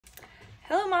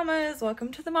Hello mamas, welcome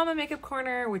to the mama makeup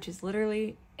corner, which is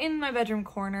literally in my bedroom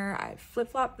corner. I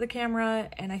flip-flopped the camera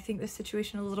and I think this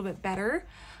situation is a little bit better.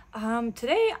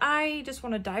 Today I just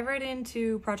want to dive right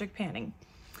into project panning.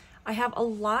 I have a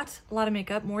lot of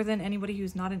makeup, more than anybody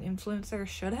who's not an influencer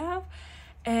should have,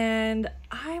 and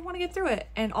I want to get through it.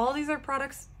 And all these are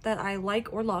products that I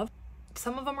like or love.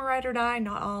 Some of them are ride or die,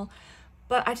 not all,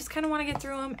 but I just kind of want to get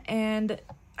through them. And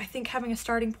I think having a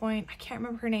starting point, I can't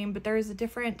remember her name, but there is a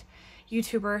different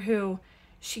YouTuber who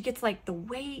she gets like the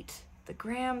weight, the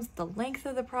grams, the length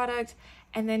of the product,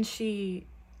 and then she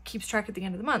keeps track at the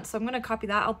end of the month. So I'm going to copy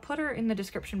that. I'll put her in the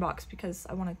description box because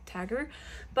I want to tag her.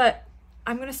 But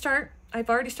I'm going to start, I've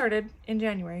already started in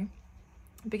January,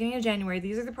 beginning of January.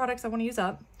 These are the products I want to use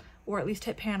up, or at least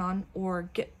hit pan on, or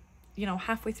get, you know,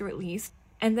 halfway through at least.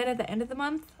 And then at the end of the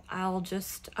month, I'll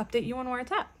just update you on where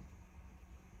it's at.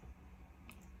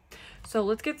 So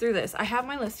let's get through this. I have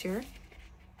my list here.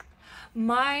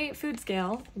 My food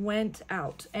scale went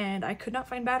out and I could not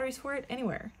find batteries for it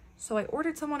anywhere. So I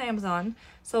ordered some on Amazon.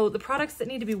 So the products that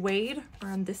need to be weighed are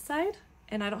on this side,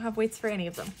 and I don't have weights for any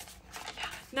of them.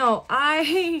 No,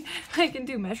 I can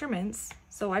do measurements.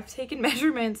 So I've taken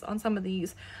measurements on some of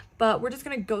these, but we're just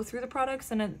gonna go through the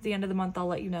products, and at the end of the month, I'll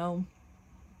let you know,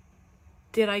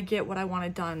 did I get what I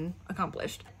wanted done,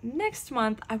 accomplished. Next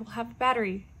month, I will have a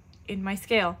battery in my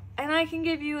scale, and I can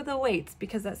give you the weights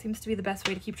because that seems to be the best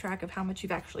way to keep track of how much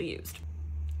you've actually used.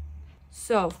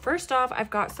 So first off,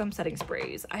 I've got some setting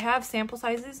sprays. I have sample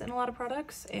sizes in a lot of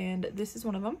products, and this is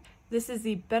one of them. This is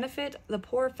the Benefit the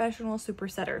Professional Super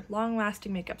Setter Long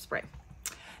Lasting Makeup Spray.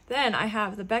 Then I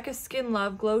have the Becca Skin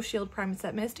Love Glow Shield Prime and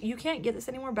Set Mist. You can't get this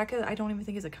anymore. Becca, I don't even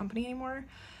think is a company anymore,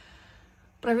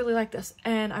 but I really like this,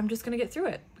 and I'm just gonna get through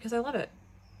it because I love it.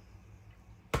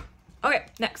 Okay,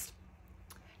 next.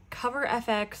 Cover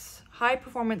FX High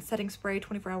Performance Setting Spray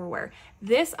 24-hour wear.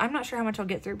 This, I'm not sure how much I'll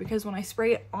get through because when I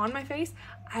spray it on my face,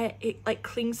 it like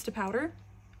clings to powder.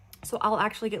 So I'll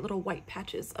actually get little white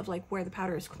patches of like where the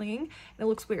powder is clinging, and it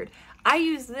looks weird. I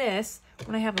use this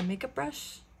when I have a makeup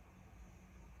brush,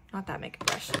 not that makeup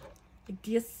brush, like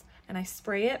this, and I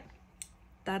spray it.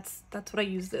 That's what I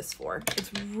use this for. It's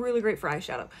really great for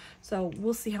eyeshadow. So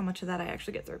we'll see how much of that I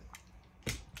actually get through.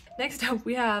 Next up,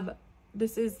 we have,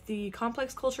 this is the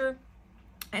Complex Culture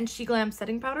and She Glam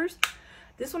setting powders.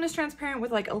 This one is transparent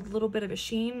with like a little bit of a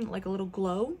sheen, like a little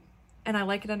glow, and I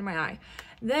like it under my eye.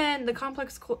 Then the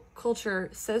Complex Culture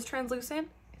says translucent.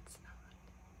 It's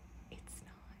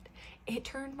not. It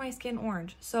turned my skin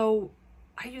orange. So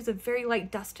I use a very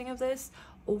light dusting of this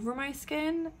over my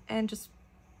skin and just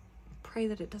pray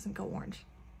that it doesn't go orange.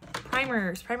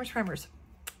 Primers.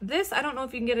 This, I don't know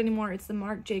if you can get anymore. It's the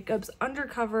Marc Jacobs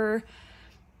Undercover.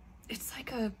 It's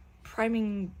like a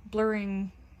priming,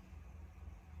 blurring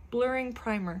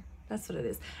primer. That's what it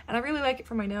is. And I really like it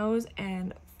for my nose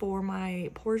and for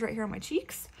my pores right here on my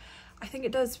cheeks. I think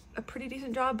it does a pretty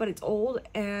decent job, but it's old.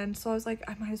 And so I was like,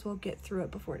 I might as well get through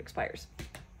it before it expires.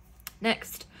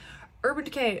 Next, Urban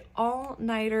Decay All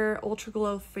Nighter Ultra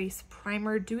Glow Face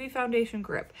Primer Dewy Foundation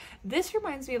Grip. This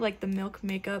reminds me of like the Milk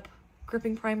Makeup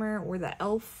Gripping Primer or the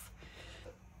e.l.f.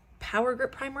 Power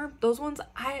Grip Primer. Those ones,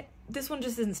 this one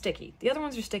just isn't sticky. The other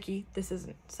ones are sticky. This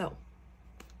isn't. So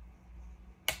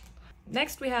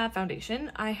next we have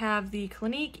foundation. I have the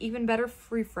Clinique Even Better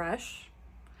Refresh.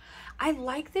 I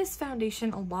like this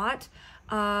foundation a lot.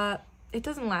 It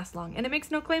doesn't last long, and it makes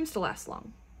no claims to last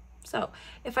long. So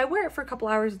if I wear it for a couple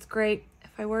hours, it's great.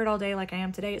 If I wear it all day like I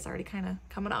am today, it's already kind of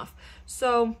coming off.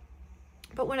 So,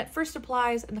 but when it first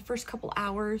applies in the first couple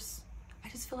hours, I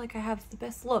just feel like I have the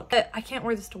best look. But I can't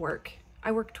wear this to work.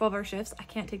 I work 12-hour shifts. I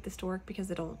can't take this to work because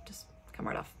it'll just come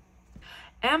right off.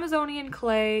 Amazonian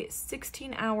Clay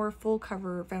 16-hour full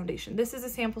cover foundation. This is a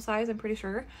sample size, I'm pretty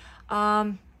sure.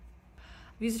 I've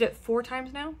used it 4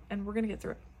 times now, and we're gonna get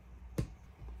through it.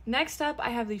 Next up, I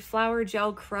have the Flower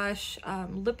Gel Crush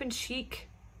Lip and Cheek.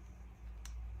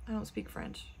 I don't speak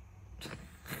French.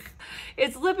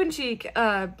 It's lip and cheek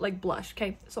like blush.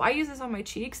 Okay, so I use this on my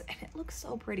cheeks and it looks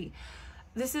so pretty.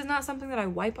 This is not something that I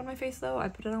wipe on my face though. I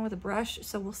put it on with a brush,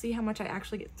 so we'll see how much I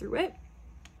actually get through it.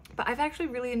 But I've actually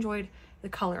really enjoyed the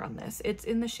color on this. It's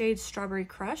in the shade Strawberry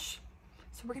Crush,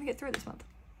 so we're gonna get through it this month.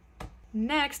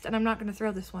 Next, and I'm not gonna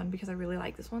throw this one because I really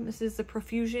like this one. This is the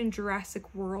Profusion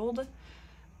Jurassic World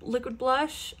liquid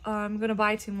blush. I'm gonna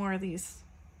buy 2 more of these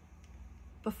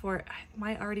before it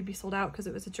might already be sold out because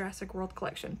it was a Jurassic World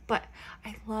collection, but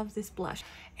I love this blush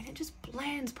and it just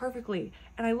blends perfectly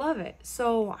and I love it.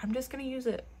 So I'm just gonna use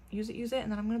it,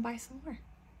 and then I'm gonna buy some more,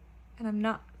 and I'm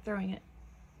not throwing it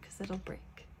because it'll break.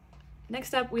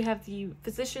 Next up, we have the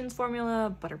Physicians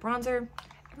Formula Butter Bronzer.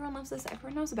 I everyone loves this,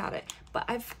 everyone knows about it. But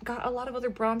I've got a lot of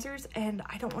other bronzers and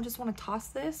I don't just want to toss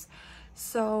this.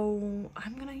 So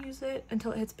I'm gonna use it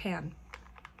until it hits pan,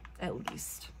 at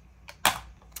least.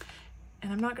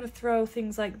 And I'm not gonna throw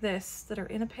things like this that are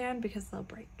in a pan because they'll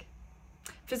break.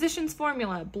 Physicians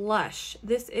Formula blush.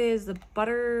 This is the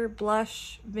Butter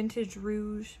Blush Vintage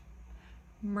Rouge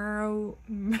I'm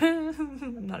not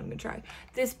even gonna try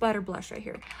this butter blush right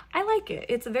here. I like it.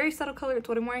 It's a very subtle color. It's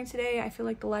what I'm wearing today. I feel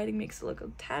like the lighting makes it look a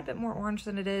tad bit more orange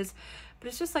than it is, but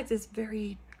it's just like this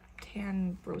very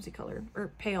tan rosy color,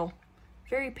 or pale,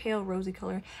 very pale rosy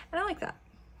color, and I like that.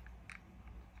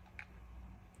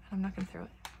 I'm not gonna throw it.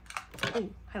 Oh,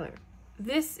 highlighter.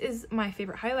 This is my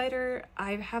favorite highlighter.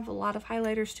 I have a lot of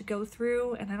highlighters to go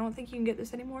through and I don't think you can get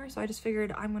this anymore, so I just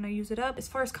figured I'm gonna use it up. As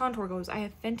far as contour goes, I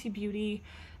have Fenty Beauty,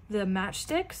 the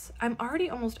Matchsticks. I'm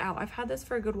already almost out. I've had this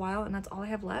for a good while and that's all I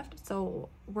have left, so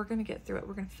we're gonna get through it.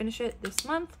 We're gonna finish it this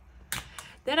month.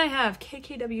 Then I have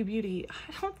KKW Beauty.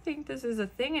 I don't think this is a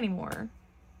thing anymore.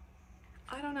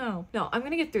 I don't know. No, I'm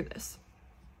gonna get through this.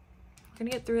 I'm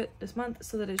gonna get through it this month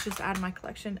so that it's just out of my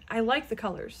collection. I like the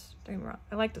colors, don't get me wrong,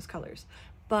 I like those colors,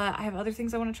 but I have other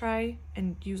things I want to try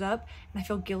and use up and I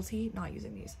feel guilty not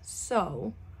using these,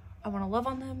 so I want to love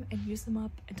on them and use them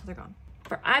up until they're gone.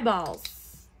 For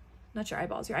eyeballs, not your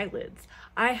eyeballs, your eyelids,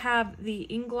 I have the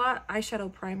Inglot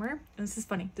eyeshadow primer, and this is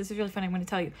funny, this is really funny. I'm going to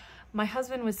tell you, my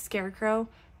husband was Scarecrow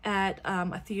at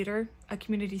a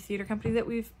community theater company that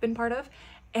we've been part of,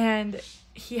 and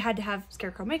he had to have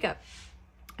Scarecrow makeup.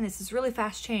 And this is really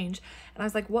fast change, and I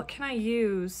was like, what can I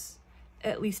use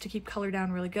at least to keep color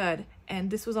down really good? And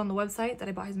this was on the website that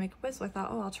I bought his makeup with, so I thought,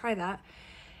 oh, I'll try that.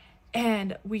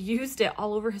 And we used it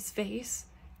all over his face,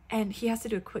 and he has to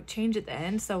do a quick change at the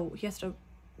end, so he has to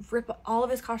rip all of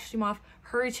his costume off,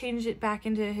 hurry change it back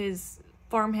into his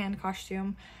farmhand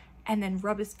costume, and then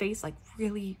rub his face like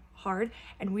really hard.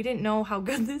 And we didn't know how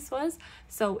good this was,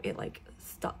 so it like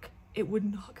stuck. It would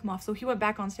not come off, so he went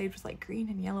back on stage with like green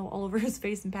and yellow all over his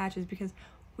face and patches because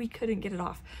we couldn't get it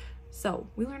off. So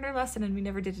we learned our lesson and we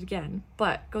never did it again,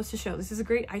 but goes to show this is a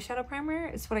great eyeshadow primer.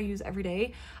 It's what I use every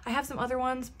day. I have some other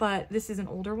ones, but this is an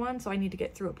older one, so I need to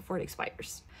get through it before it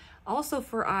expires. Also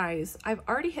for eyes, I've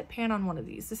already hit pan on one of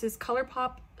these. This is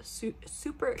ColourPop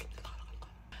Super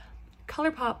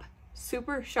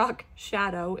Shock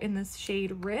Shadow in this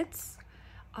shade Ritz.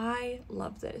 I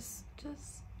love this.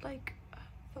 Just like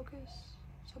focus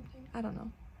something, I don't know.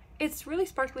 It's really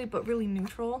sparkly but really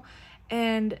neutral,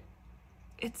 and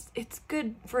it's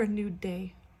good for a nude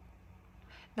day.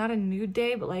 Not a nude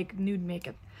day, but like nude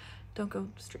makeup. Don't go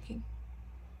streaking.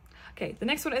 Okay, the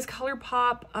next one is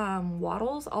ColourPop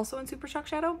Waddles, also in Super Shock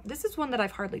Shadow. This is one that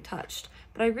I've hardly touched,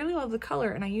 but I really love the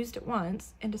color and I used it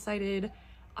once and decided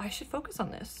I should focus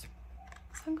on this,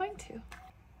 so I'm going to.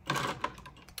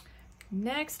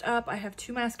 Next up, I have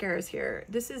two mascaras here.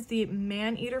 This is the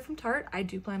Man Eater from Tarte. I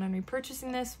do plan on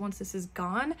repurchasing this once this is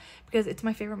gone because it's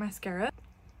my favorite mascara.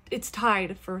 It's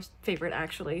tied for favorite,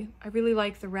 actually. I really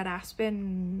like the Red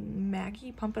Aspen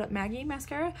Maggie, Pump It Up Maggie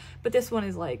mascara, but this one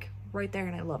is like right there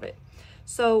and I love it.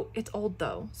 So it's old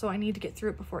though, so I need to get through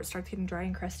it before it starts getting dry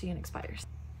and crusty and expires.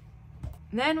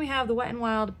 And then we have the Wet n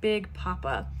Wild Big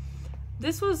Papa.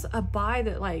 This was a buy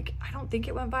that, like, I don't think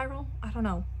it went viral. I don't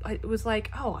know. It was like,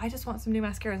 oh, I just want some new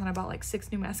mascaras, and I bought like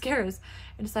 6 new mascaras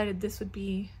and decided this would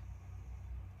be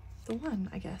the one,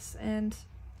 I guess. And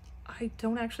I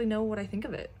don't actually know what I think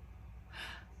of it.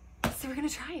 So we're gonna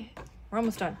try it. We're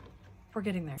almost done. We're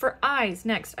getting there. For eyes,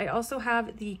 next, I also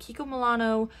have the Kiko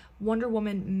Milano Wonder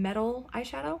Woman Metal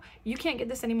eyeshadow. You can't get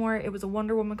this anymore. It was a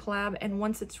Wonder Woman collab, and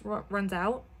once it runs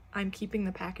out, I'm keeping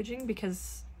the packaging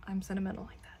because I'm sentimental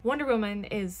like that. Wonder Woman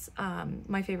is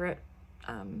my favorite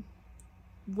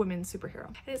women's superhero.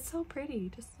 And it's so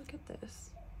pretty. Just look at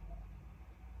this.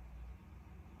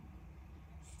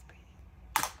 It's pretty.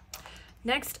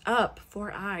 Next up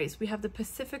for eyes, we have the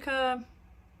Pacifica.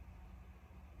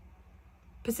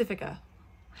 It's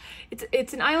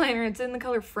an eyeliner. It's in the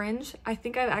color Fringe. I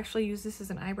think I've actually used this as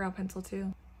an eyebrow pencil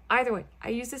too. Either way, I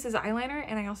use this as an eyeliner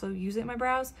and I also use it in my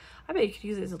brows. I bet you could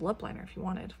use it as a lip liner if you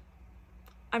wanted.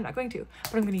 I'm not going to,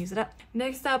 but I'm going to use it up.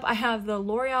 Next up, I have the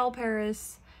L'Oreal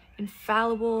Paris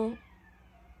Infallible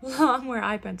Longwear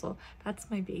Eye Pencil. That's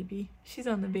my baby. She's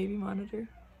on the baby monitor.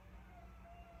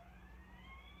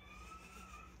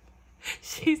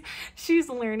 She's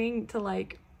learning to,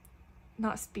 like,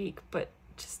 not speak, but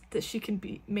just that she can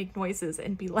make noises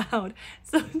and be loud.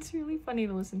 So it's really funny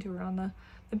to listen to her on the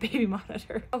baby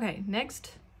monitor. Okay,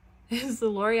 next is the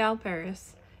L'Oreal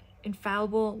Paris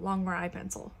Infallible Longwear Eye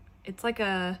Pencil. It's like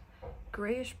a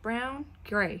grayish brown,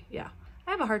 gray, yeah. I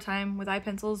I have a hard time with eye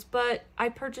pencils, but I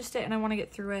purchased it and I want to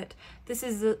get through it. This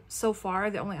is so far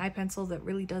the only eye pencil that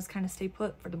really does kind of stay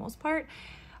put for the most part.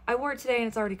 I wore it today and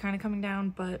it's already kind of coming down,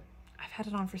 but I've had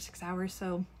it on for 6 hours,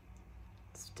 so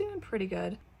it's doing pretty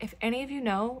good. If any of you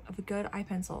know of a good eye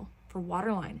pencil for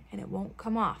waterline and it won't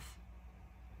come off,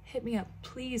 hit me up.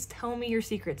 Please tell me your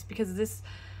secrets, because this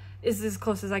is as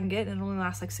close as I can get and it only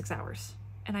lasts like 6 hours.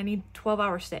 And I need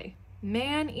 12-hour stay.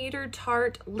 Man-Eater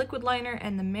Tarte liquid liner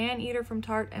and the Man-Eater from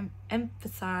Tarte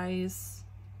Emphasize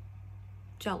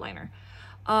gel liner.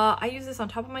 I use this on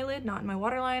top of my lid, not in my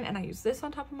waterline, and I use this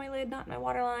on top of my lid, not in my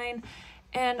waterline.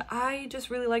 And I just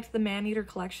really liked the Man-Eater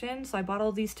collection, so I bought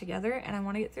all these together and I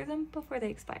want to get through them before they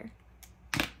expire.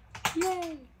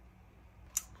 Yay!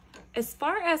 As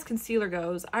far as concealer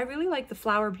goes, I really like the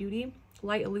Flower Beauty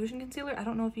Light Illusion Concealer. I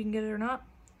don't know if you can get it or not.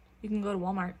 You can go to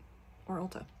Walmart or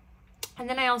Ulta. And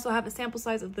then I also have a sample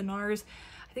size of the NARS,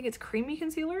 I think it's Creamy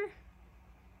Concealer.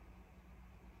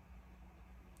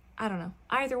 I don't know.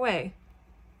 Either way,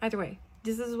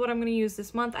 this is what I'm going to use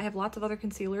this month. I have lots of other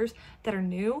concealers that are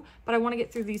new, but I want to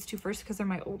get through these two first because they're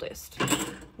my oldest.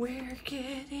 We're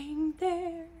getting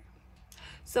there.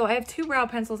 So I have 2 brow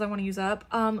pencils I want to use up.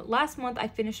 Last month I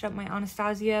finished up my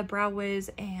Anastasia, Brow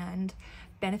Wiz, and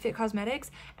Benefit Cosmetics,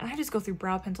 and I just go through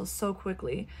brow pencils so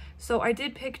quickly. So I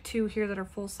did pick 2 here that are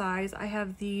full size. I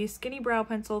have the Skinny Brow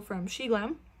Pencil from She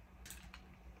Glam,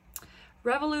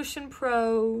 Revolution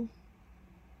Pro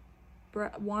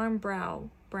Warm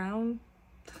Brown.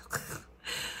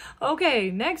 Okay,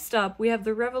 next up we have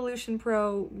the Revolution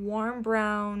Pro Warm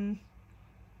Brown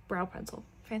Brow Pencil.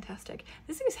 Fantastic.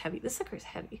 This thing is heavy. This sucker is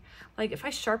heavy. Like, if I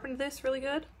sharpened this really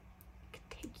good, I could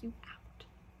take you out.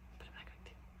 But I'm not going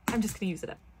to. I'm just going to use it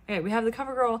up. Okay, we have the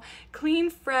CoverGirl Clean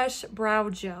Fresh Brow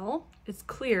Gel. It's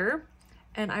clear,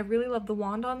 and I really love the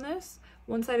wand on this.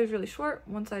 One side is really short,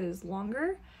 one side is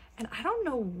longer. And I don't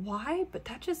know why, but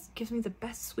that just gives me the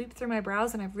best sweep through my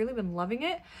brows, and I've really been loving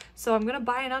it. So I'm going to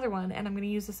buy another one, and I'm going to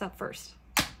use this up first.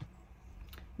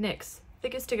 NYX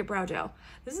Thickest Ticket Brow Gel.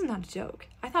 This is not a joke.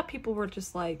 I thought people were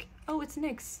just like, oh, it's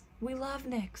NYX. We love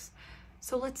NYX.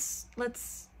 So let's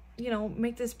you know,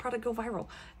 make this product go viral.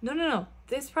 No.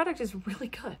 This product is really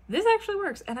good. This actually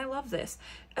works, and I love this.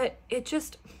 It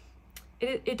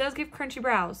does give crunchy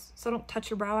brows, so don't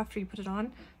touch your brow after you put it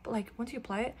on. But like, once you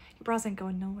apply it, your brows ain't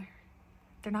going nowhere.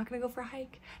 They're not gonna go for a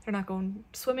hike. They're not going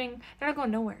swimming. They're not going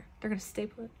nowhere. They're gonna stay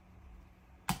put.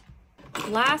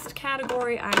 Last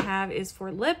category I have is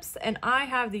for lips, and I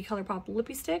have the ColourPop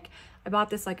Lippy Stick. I bought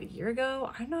this like a year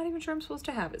ago. I'm not even sure I'm supposed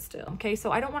to have it still. Okay, so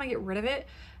I don't want to get rid of it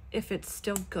if it's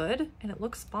still good, and it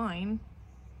looks fine.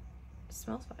 It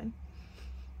smells fine.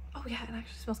 Oh yeah, it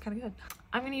actually smells kind of good.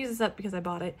 I'm gonna use this up because I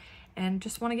bought it and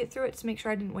just want to get through it to make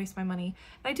sure I didn't waste my money.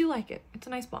 And I do like it. It's a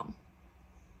nice balm.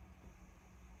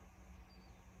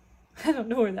 I don't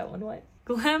know where that one went.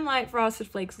 Glam Light Frosted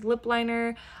Flakes Lip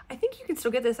Liner. I think you can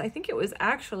still get this. I think it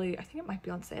might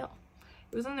be on sale.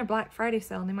 It was on their Black Friday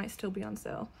sale, and they might still be on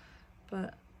sale.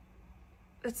 But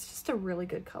it's just a really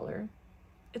good color.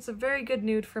 It's a very good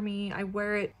nude for me. I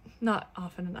wear it not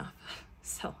often enough.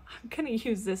 So I'm gonna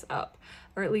use this up,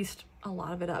 or at least a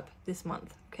lot of it up this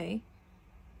month, okay?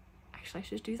 Actually, I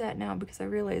should do that now because I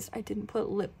realized I didn't put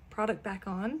lip product back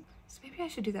on. So maybe I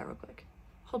should do that real quick.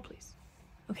 Hold please.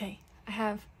 Okay, I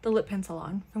have the lip pencil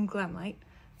on from Glam Light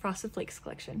Frosted Flakes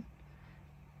collection.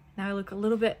 Now I look a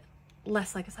little bit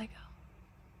less like a psycho.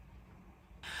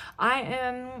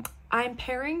 I'm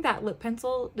pairing that lip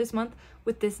pencil this month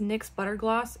with this NYX Butter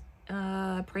Gloss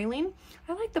Praline.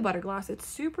 I like the Butter Gloss. It's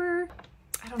super,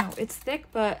 I don't know, it's thick,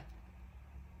 but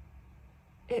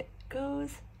it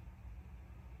goes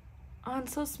on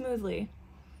so smoothly.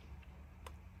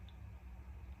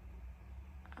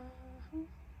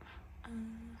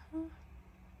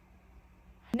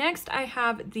 Next, I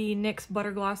have the NYX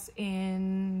Butter Gloss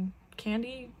in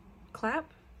Candy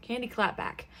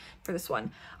Clapback for this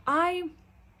one. I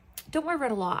don't wear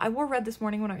red a lot. I wore red this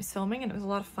morning when I was filming, and it was a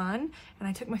lot of fun. And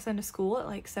I took my son to school at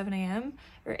like 7 a.m.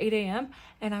 or 8 a.m.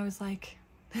 and I was like,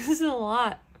 this is a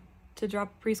lot to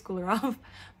drop a preschooler off.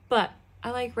 But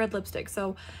I like red lipstick.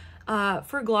 So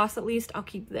for gloss, at least, I'll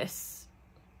keep this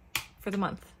for the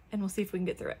month, and we'll see if we can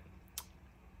get through it.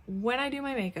 When I do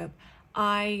my makeup,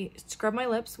 I scrub my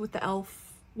lips with the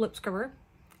e.l.f. lip scrubber,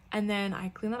 and then I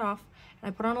clean that off, and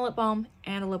I put on a lip balm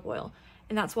and a lip oil.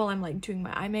 And that's while I'm like doing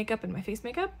my eye makeup and my face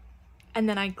makeup. And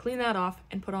then I clean that off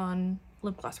and put on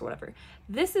lip gloss or whatever.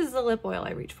 This is the lip oil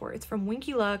I reach for. It's from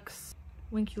Winky Lux.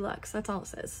 Winky Lux, that's all it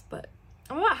says. But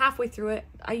I'm about halfway through it.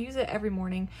 I use it every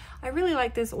morning. I really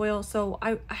like this oil. So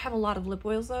I have a lot of lip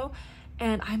oils though.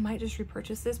 And I might just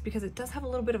repurchase this because it does have a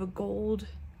little bit of a gold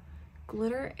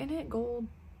glitter in it, gold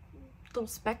little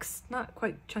specks, not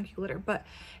quite chunky glitter, but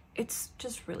it's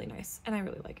just really nice and I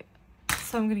really like it.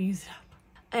 So I'm gonna use it up.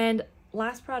 And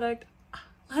last product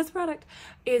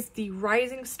is the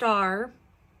Rising Star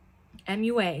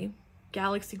MUA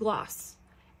Galaxy Gloss.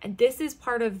 And this is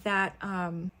part of that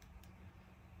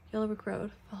Yellow Brick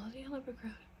Road. Follow the Yellow Brick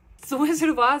Road. It's the Wizard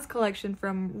of Oz collection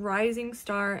from Rising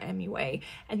Star MUA.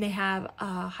 And they have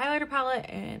a highlighter palette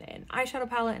and an eyeshadow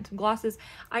palette and some glosses.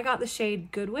 I got the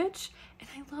shade Good Witch and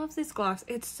I love this gloss.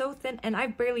 It's so thin and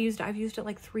I've barely used it. I've used it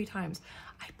like 3 times.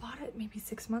 I bought it maybe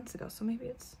 6 months ago, so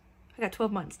maybe I got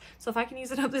 12 months. So if I can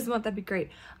use it up this month, that'd be great.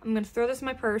 I'm gonna throw this in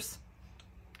my purse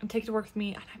and take it to work with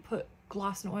me, and I put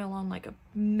gloss and oil on like a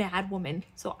mad woman.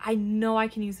 So I know I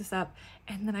can use this up,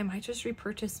 and then I might just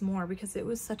repurchase more because it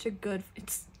was such a good,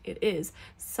 it is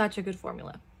such a good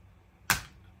formula.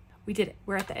 We did it.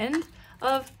 We're at the end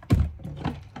of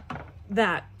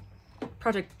that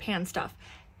Project Pan stuff.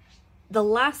 The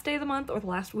last day of the month or the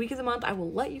last week of the month, I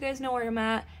will let you guys know where I'm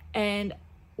at, and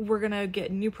we're gonna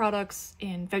get new products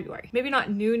in February. Maybe not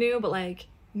new, but like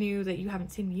new that you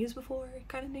haven't seen me use before,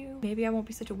 kind of new. Maybe I won't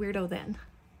be such a weirdo then.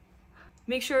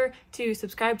 Make sure to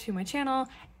subscribe to my channel,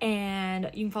 and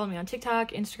you can follow me on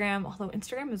TikTok, Instagram, although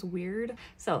Instagram is weird.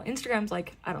 So Instagram's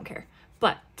like, I don't care.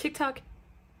 But TikTok,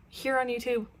 here on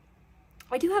YouTube.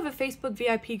 I do have a Facebook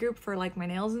VIP group for like my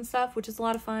nails and stuff, which is a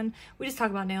lot of fun. We just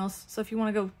talk about nails. So if you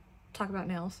want to go talk about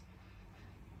nails,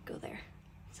 go there.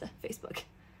 It's a Facebook.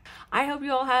 I hope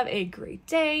you all have a great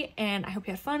day, and I hope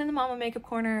you had fun in the Mama Makeup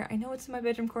Corner. I know it's in my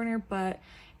bedroom corner, but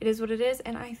it is what it is,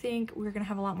 and I think we're gonna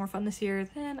have a lot more fun this year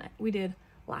than we did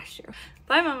last year.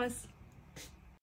 Bye, mamas!